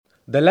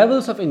The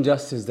levels of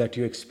injustice that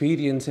you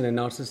experience in a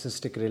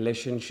narcissistic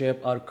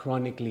relationship are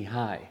chronically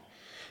high.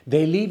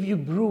 They leave you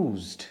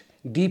bruised,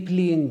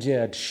 deeply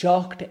injured,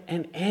 shocked,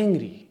 and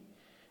angry.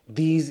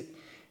 These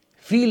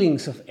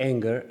feelings of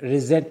anger,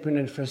 resentment,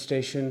 and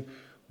frustration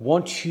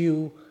want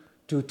you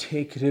to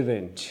take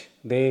revenge.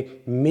 They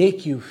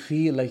make you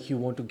feel like you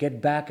want to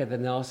get back at the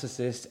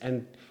narcissist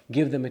and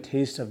give them a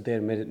taste of their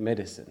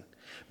medicine.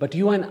 But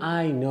you and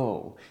I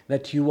know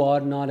that you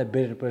are not a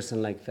bitter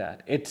person like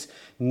that. It's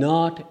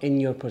not in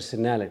your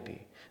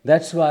personality.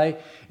 That's why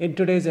in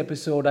today's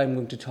episode, I'm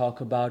going to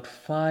talk about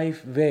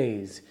 5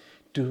 ways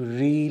to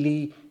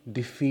really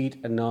defeat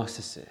a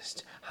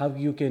narcissist. How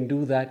you can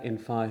do that in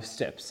 5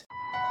 steps.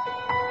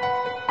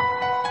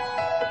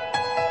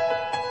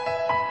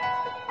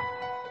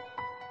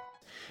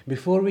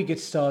 Before we get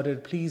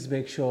started, please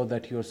make sure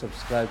that you're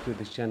subscribed to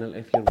this channel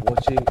if you're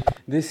watching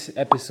this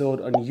episode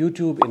on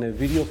YouTube in a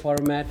video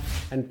format,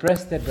 and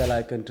press that bell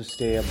icon to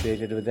stay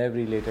updated with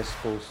every latest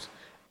post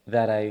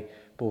that I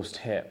post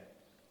here.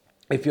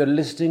 If you're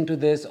listening to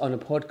this on a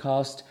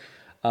podcast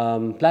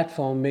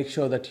platform, make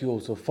sure that you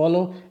also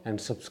follow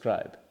and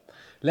subscribe.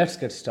 Let's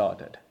get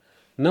started.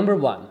 Number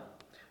 1,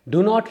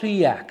 do not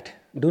react.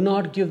 Do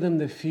not give them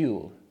the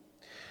fuel.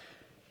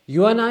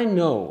 You and I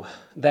know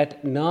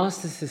that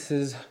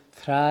narcissists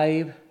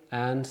thrive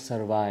and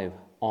survive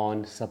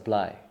on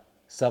supply.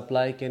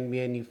 Supply can be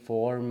any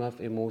form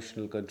of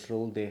emotional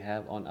control they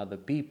have on other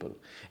people,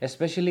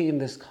 especially in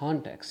this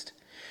context.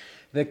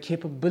 The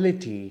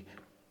capability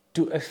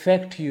to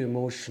affect you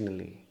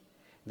emotionally,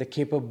 the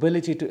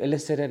capability to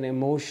elicit an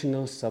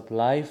emotional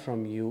supply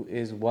from you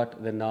is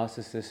what the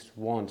narcissist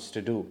wants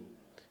to do.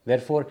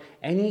 Therefore,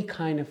 any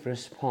kind of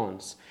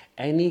response,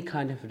 any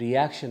kind of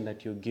reaction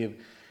that you give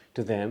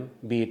to them,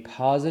 be it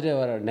positive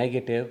or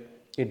negative,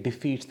 it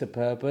defeats the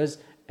purpose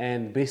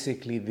and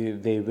basically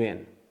they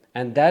win.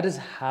 And that is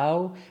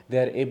how they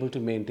are able to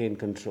maintain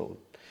control.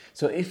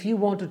 So if you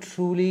want to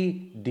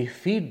truly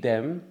defeat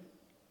them,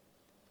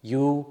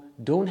 you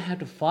don't have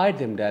to fight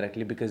them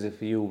directly, because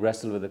if you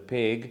wrestle with a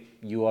pig,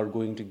 you are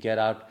going to get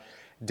out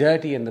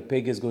dirty and the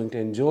pig is going to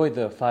enjoy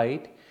the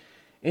fight.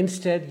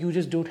 Instead, you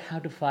just don't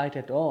have to fight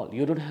at all.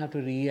 You don't have to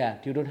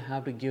react. You don't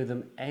have to give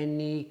them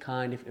any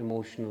kind of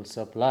emotional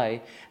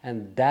supply.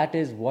 And that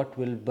is what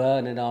will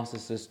burn a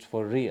narcissist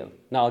for real.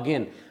 Now,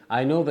 again,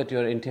 I know that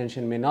your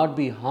intention may not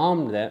be to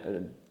harm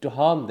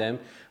them,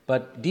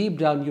 but deep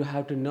down you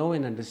have to know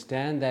and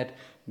understand that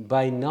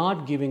by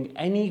not giving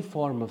any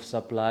form of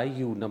supply,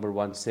 you, number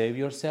 1, save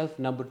yourself.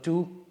 Number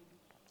 2,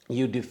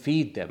 you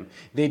defeat them.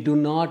 They do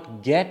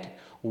not get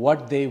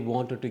what they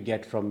wanted to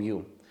get from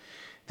you.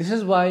 This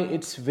is why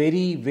it's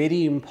very,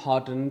 very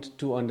important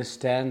to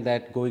understand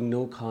that going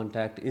no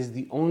contact is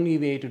the only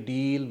way to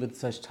deal with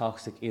such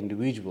toxic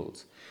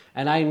individuals.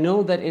 And I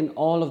know that in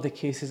all of the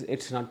cases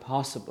it's not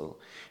possible,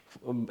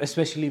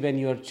 especially when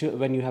you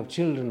have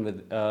children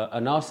with a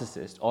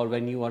narcissist, or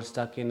when you are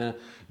stuck in a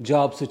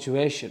job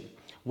situation.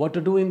 What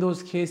to do in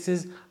those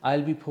cases,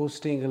 I'll be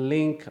posting a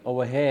link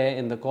over here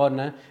in the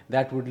corner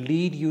that would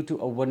lead you to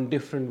one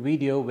different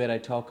video where I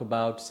talk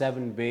about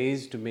 7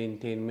 ways to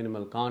maintain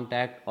minimal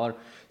contact, or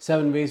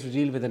 7 ways to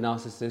deal with a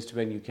narcissist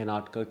when you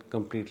cannot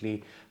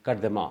completely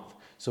cut them off.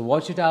 So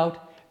watch it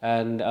out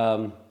and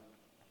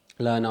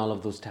learn all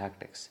of those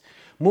tactics.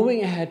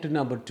 Moving ahead to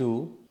number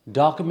 2,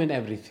 document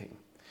everything.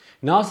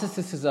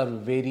 Narcissists are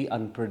very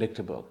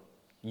unpredictable.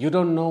 You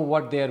don't know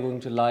what they are going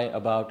to lie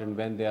about and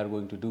when they are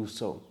going to do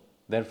so.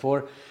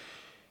 Therefore,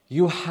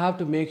 you have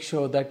to make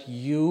sure that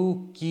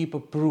you keep a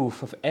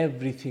proof of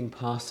everything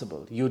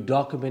possible. You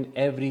document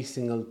every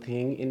single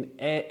thing in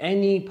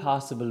any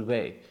possible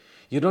way.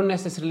 You don't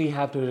necessarily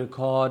have to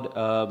record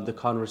the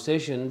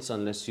conversations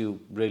unless you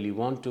really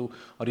want to,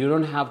 or you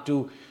don't have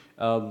to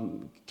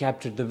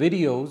capture the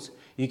videos.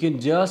 You can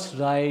just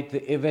write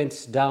the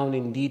events down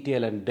in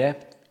detail and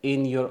depth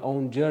in your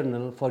own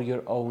journal for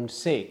your own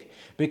sake.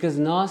 Because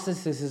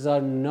narcissists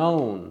are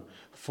known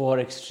for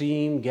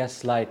extreme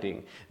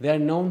gaslighting. They are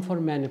known for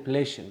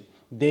manipulation.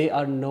 They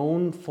are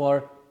known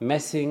for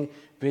messing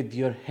with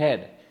your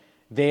head.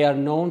 They are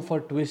known for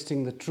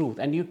twisting the truth.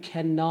 And you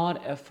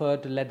cannot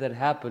afford to let that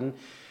happen,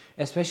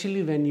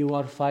 especially when you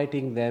are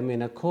fighting them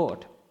in a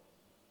court.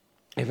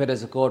 If it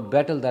is a court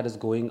battle that is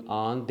going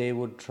on, they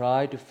would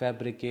try to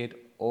fabricate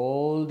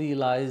all the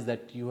lies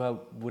that you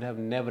would have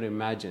never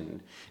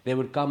imagined. They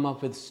would come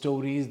up with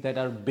stories that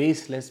are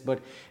baseless, but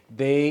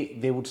they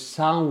would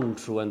sound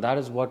true, and that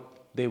is what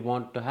they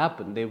want to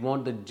happen. They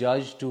want the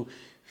judge to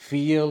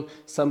feel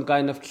some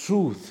kind of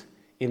truth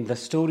in the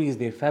stories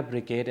they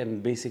fabricate,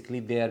 and basically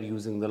they are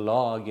using the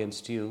law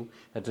against you.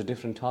 That's a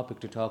different topic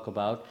to talk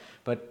about,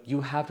 but you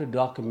have to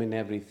document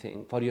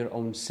everything for your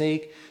own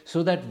sake,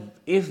 so that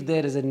if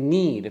there is a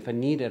need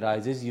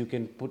arises, you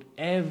can put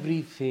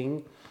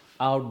everything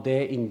out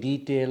there in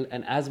detail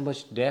and as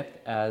much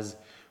depth as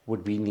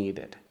would be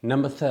needed.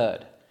 Number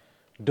 3,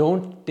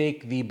 don't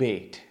take the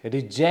bait.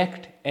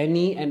 Reject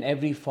any and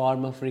every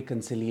form of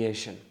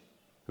reconciliation.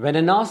 When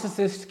a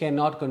narcissist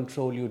cannot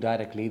control you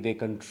directly, they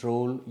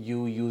control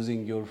you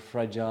using your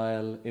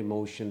fragile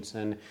emotions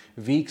and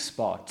weak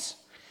spots.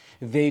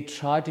 They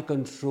try to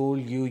control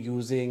you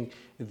using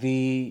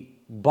the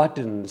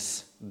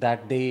buttons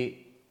that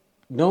they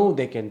know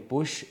they can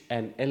push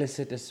and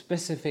elicit a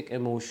specific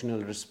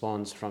emotional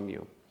response from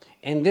you.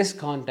 In this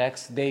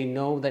context, they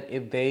know that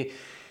if they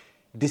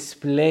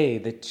display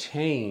the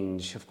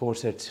change, of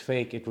course it's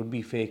fake, it would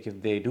be fake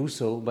if they do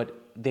so, but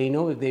they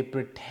know if they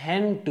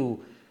pretend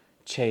to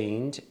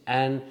change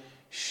and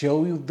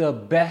show you the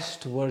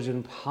best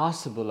version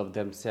possible of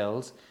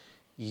themselves,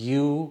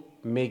 you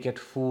may get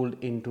fooled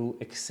into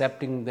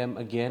accepting them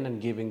again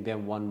and giving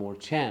them one more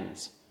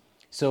chance.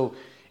 So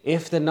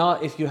if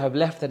you have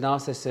left the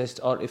narcissist,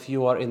 or if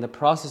you are in the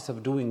process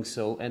of doing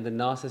so and the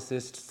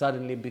narcissist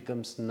suddenly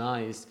becomes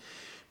nice,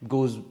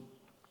 goes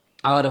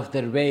out of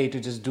their way to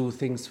just do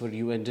things for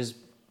you and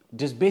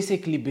just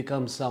basically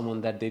become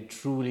someone that they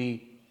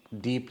truly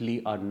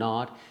deeply are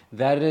not,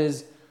 that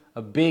is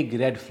a big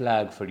red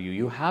flag for you.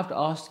 You have to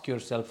ask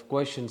yourself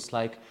questions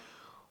like,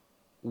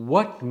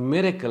 what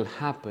miracle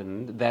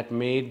happened that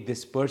made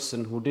this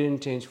person who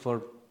didn't change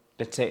for,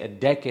 let's say, a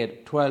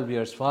decade, 12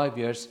 years, 5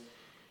 years,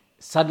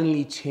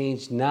 suddenly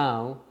change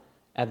now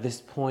at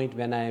this point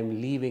when I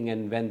am leaving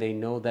and when they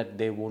know that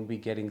they won't be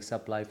getting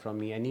supply from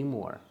me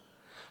anymore?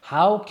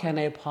 How can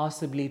I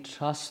possibly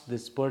trust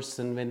this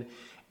person when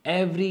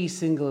every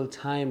single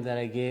time that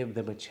I gave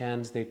them a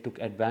chance, they took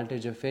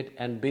advantage of it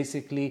and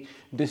basically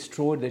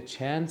destroyed the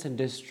chance and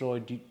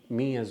destroyed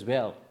me as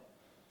well?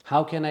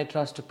 How can I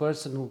trust a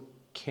person who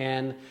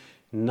can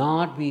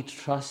not be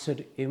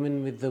trusted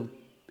even with the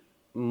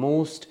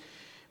most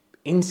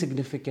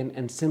insignificant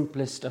and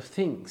simplest of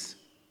things?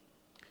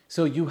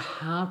 So you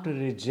have to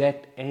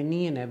reject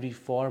any and every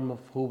form of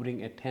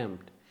hoovering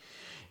attempt.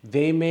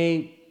 They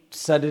may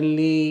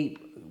suddenly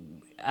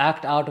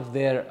act out of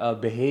their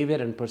behavior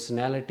and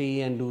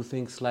personality and do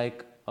things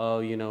like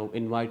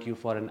invite you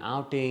for an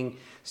outing,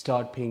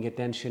 start paying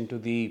attention to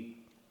the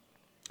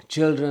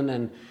children,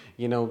 and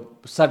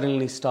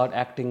suddenly start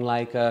acting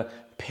like a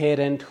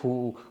parent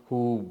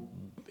who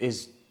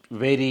is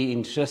very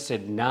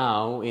interested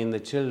now in the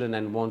children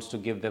and wants to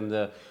give them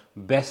the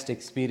best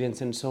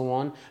experience and so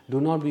on. Do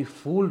not be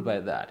fooled by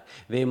that.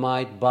 They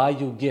might buy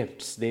you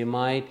gifts, they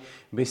might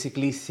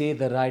basically say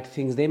the right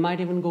things, they might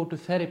even go to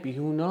therapy,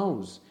 who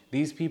knows?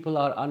 These people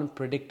are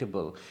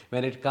unpredictable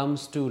when it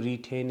comes to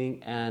retaining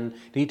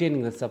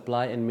the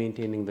supply and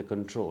maintaining the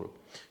control.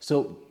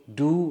 So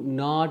do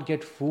not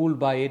get fooled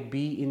by it.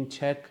 Be in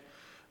check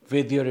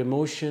with your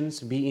emotions,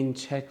 be in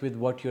check with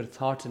what your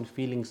thoughts and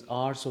feelings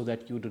are so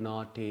that you do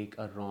not take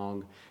a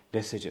wrong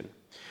decision.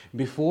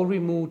 Before we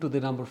move to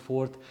the number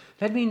 4th,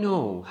 let me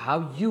know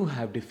how you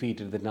have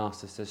defeated the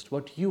narcissist,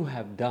 what you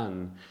have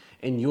done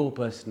in your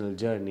personal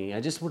journey.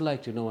 I just would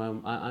like to know,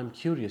 I'm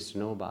curious to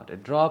know about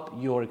it. Drop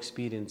your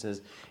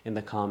experiences in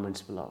the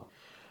comments below.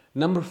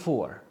 Number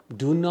 4,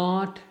 do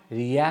not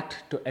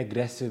react to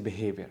aggressive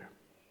behavior.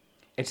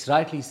 It's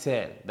rightly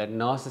said that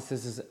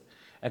narcissists'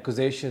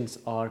 accusations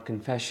are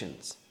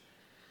confessions.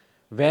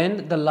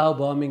 When the love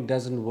bombing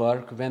doesn't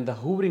work, when the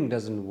hoovering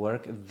doesn't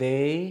work,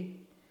 they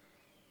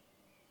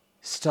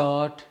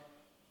start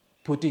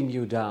putting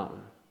you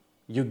down.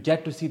 You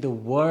get to see the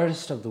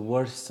worst of the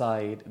worst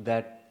side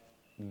that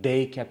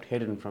they kept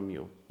hidden from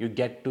you. You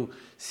get to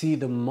see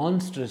the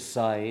monstrous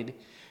side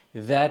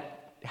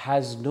that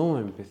has no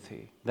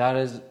empathy, that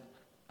is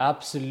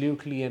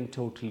absolutely and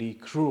totally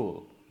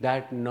cruel,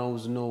 that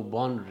knows no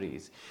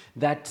boundaries,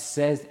 that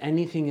says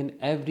anything and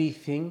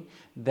everything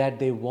that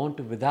they want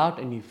to without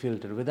any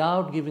filter,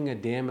 without giving a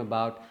damn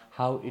about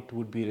how it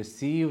would be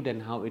received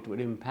and how it would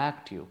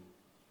impact you.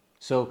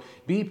 So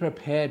be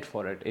prepared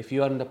for it. If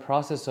you are in the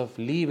process of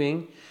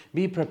leaving,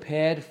 be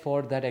prepared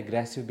for that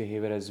aggressive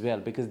behavior as well,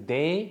 because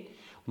they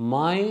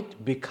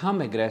might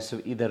become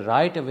aggressive either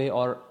right away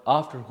or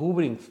after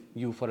hoovering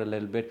you for a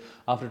little bit,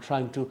 after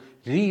trying to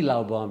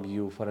re-love bomb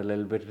you for a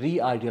little bit,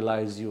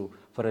 re-idealize you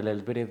for a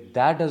little bit. If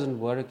that doesn't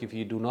work, if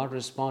you do not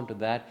respond to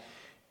that,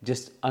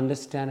 just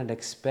understand and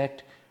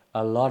expect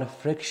a lot of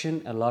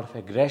friction, a lot of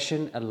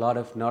aggression, a lot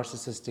of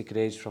narcissistic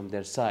rage from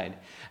their side.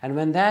 And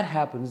when that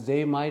happens,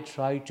 they might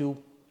try to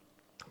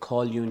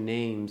call you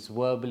names,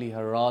 verbally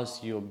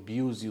harass you,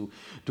 abuse you,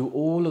 do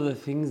all of the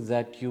things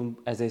that you,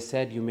 as I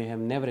said, you may have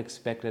never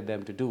expected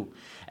them to do.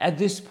 At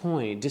this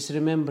point, just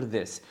remember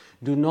this.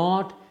 Do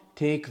not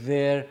take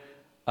their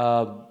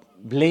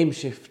blame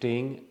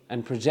shifting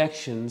and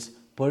projections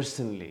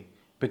personally,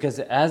 because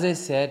as I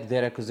said,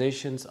 their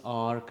accusations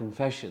are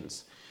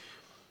confessions.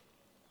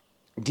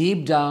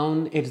 Deep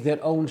down, it's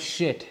their own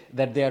shit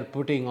that they are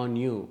putting on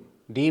you.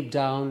 Deep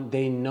down,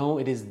 they know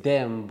it is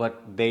them,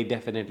 but they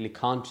definitely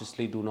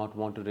consciously do not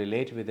want to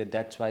relate with it.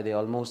 That's why they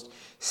almost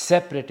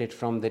separate it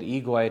from their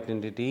ego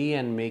identity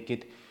and make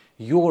it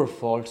your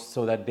fault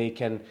so that they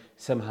can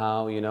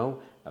somehow,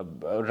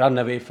 run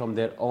away from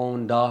their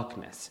own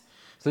darkness.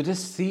 So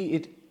just see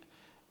it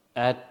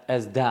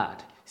as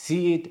that.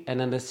 See it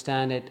and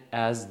understand it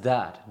as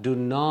that. Do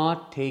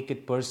not take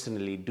it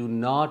personally. Do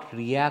not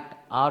react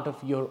out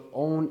of your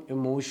own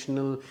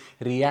emotional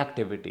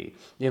reactivity.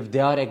 If they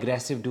are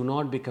aggressive, do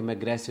not become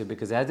aggressive,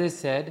 because as I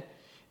said,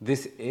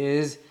 this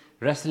is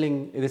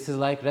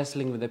like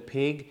wrestling with a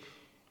pig.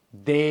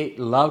 They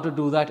love to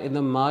do that in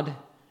the mud.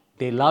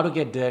 They love to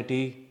get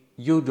dirty.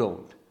 You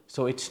don't.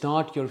 So it's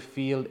not your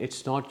field,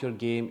 it's not your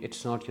game,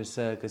 it's not your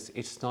circus,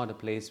 it's not a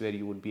place where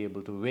you would be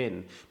able to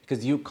win.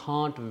 Because you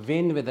can't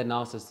win with a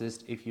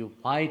narcissist if you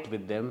fight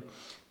with them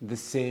the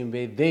same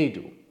way they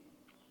do.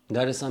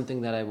 That is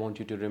something that I want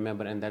you to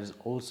remember, and that is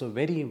also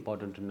very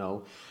important to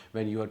know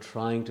when you are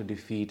trying to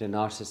defeat a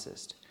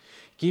narcissist.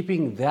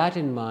 Keeping that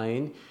in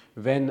mind,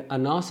 when a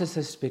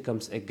narcissist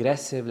becomes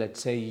aggressive,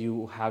 let's say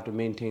you have to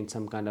maintain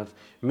some kind of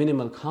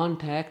minimal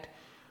contact,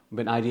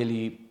 when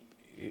ideally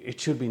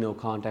it should be no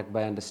contact,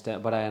 but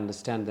I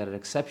understand there are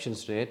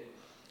exceptions to it.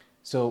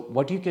 So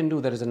what you can do,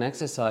 there is an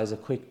exercise, a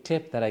quick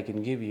tip that I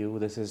can give you.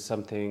 This is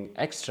something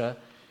extra.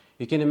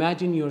 You can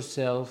imagine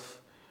yourself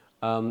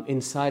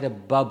inside a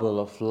bubble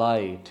of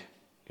light.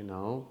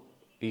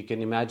 You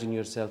can imagine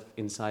yourself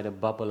inside a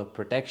bubble of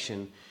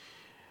protection.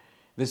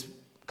 This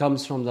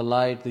comes from the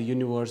light, the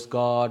universe,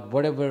 God,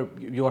 whatever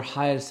your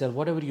higher self,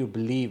 whatever you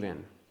believe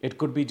in. It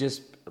could be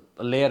just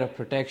a layer of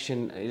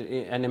protection,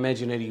 an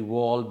imaginary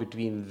wall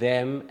between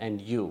them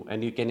and you.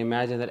 And you can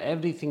imagine that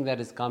everything that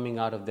is coming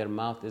out of their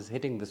mouth is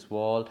hitting this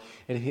wall,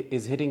 it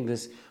is hitting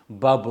this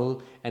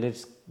bubble, and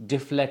it's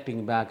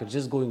deflecting back. It's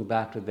just going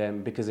back to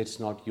them because it's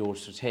not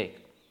yours to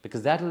take.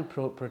 Because that will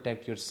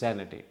protect your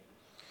sanity.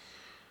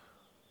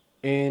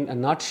 In a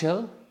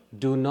nutshell,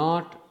 do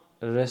not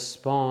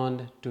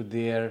respond to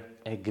their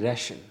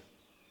aggression.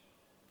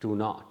 Do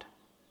not.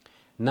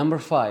 Number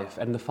 5,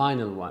 and the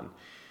final one.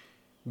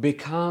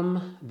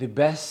 Become the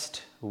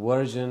best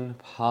version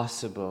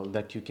possible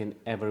that you can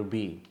ever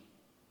be.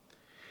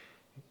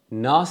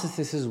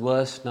 Narcissist's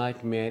worst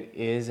nightmare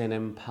is an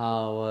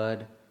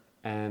empowered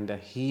and a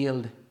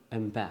healed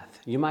empath.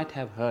 You might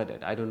have heard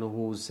it. I don't know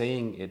who's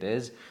saying it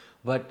is,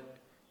 but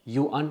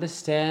you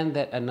understand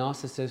that a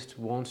narcissist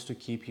wants to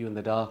keep you in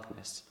the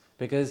darkness,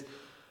 because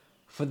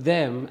for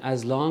them,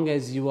 as long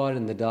as you are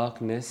in the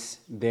darkness,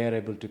 they're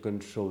able to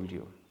control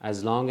you.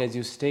 As long as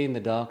you stay in the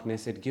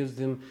darkness, it gives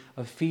them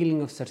a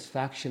feeling of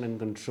satisfaction and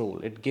control.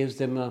 It gives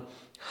them a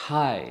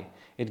high.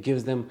 It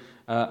gives them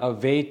a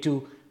way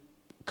to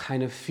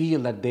kind of feel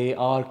that they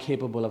are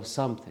capable of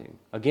something.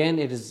 Again,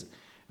 it is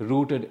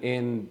rooted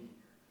in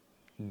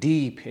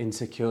deep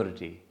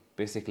insecurity,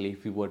 basically,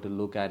 if you were to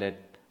look at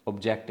it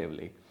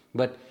objectively.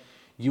 But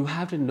you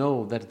have to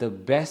know that the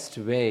best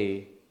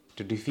way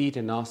to defeat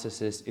a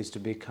narcissist is to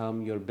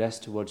become your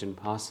best version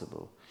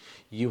possible.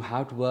 You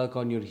have to work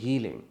on your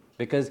healing,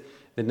 because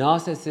the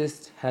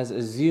narcissist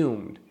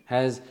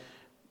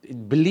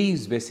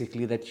believes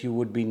basically that you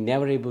would be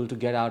never able to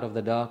get out of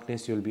the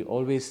darkness. You'll be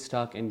always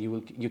stuck, and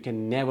you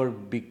can never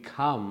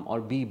become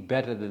or be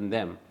better than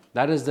them.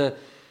 That is the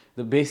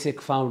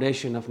basic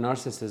foundation of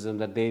narcissism,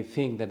 that they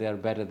think that they are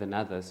better than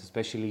others,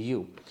 especially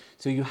you.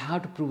 So you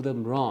have to prove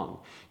them wrong.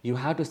 You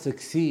have to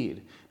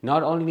succeed,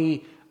 not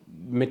only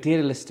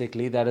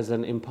materialistically, that is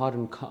an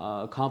important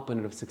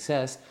component of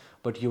success,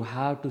 but you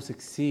have to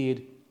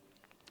succeed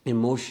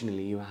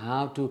emotionally. You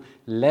have to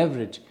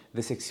leverage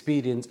this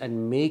experience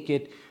and make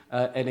it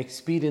an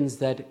experience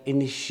that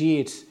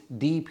initiates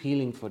deep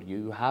healing for you.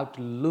 You have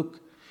to look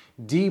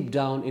deep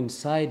down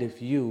inside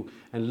of you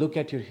and look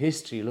at your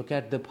history, look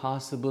at the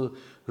possible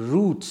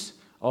roots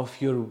of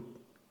your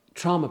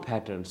trauma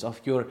patterns, of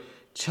your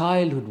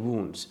childhood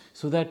wounds,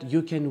 so that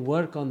you can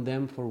work on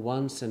them for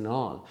once and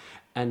all.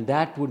 And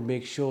that would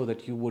make sure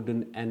that you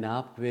wouldn't end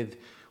up with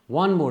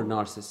one more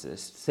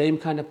narcissist, same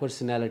kind of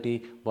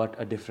personality, but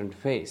a different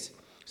face.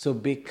 So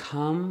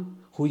become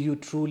who you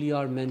truly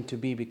are meant to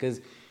be, because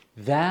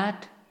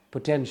that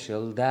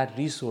potential, that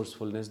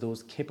resourcefulness,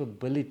 those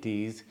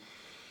capabilities,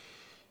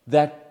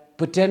 that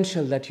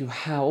potential that you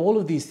have, all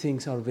of these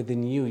things are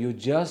within you. You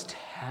just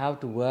have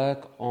to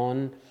work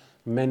on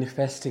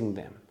manifesting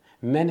them.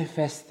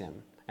 Manifest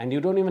them. And you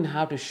don't even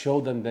have to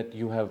show them that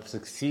you have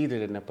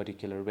succeeded in a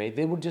particular way.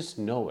 They would just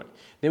know it.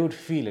 They would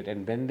feel it.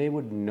 And when they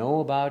would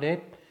know about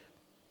it,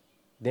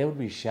 they would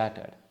be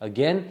shattered.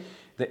 Again,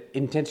 the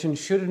intention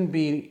shouldn't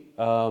be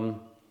the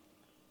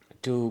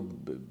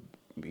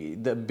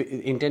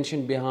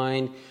intention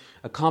behind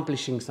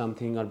accomplishing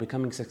something or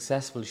becoming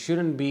successful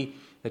shouldn't be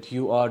that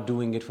you are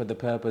doing it for the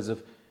purpose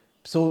of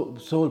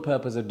sole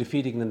purpose of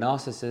defeating the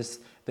narcissist.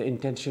 The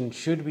intention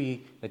should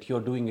be that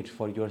you're doing it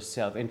for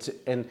yourself.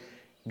 And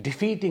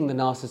defeating the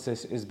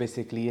narcissist is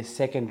basically a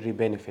secondary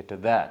benefit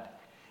of that.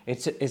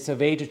 It's a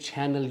way to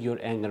channel your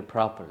anger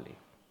properly.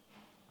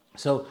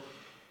 So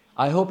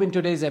I hope in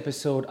today's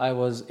episode I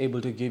was able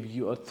to give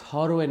you a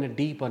thorough and a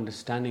deep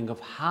understanding of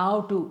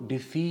how to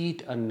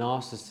defeat a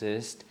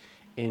narcissist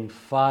in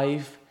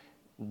 5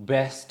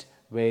 best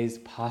ways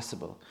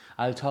possible.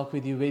 I'll talk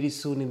with you very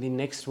soon in the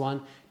next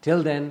one.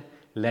 Till then,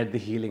 let the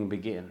healing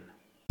begin.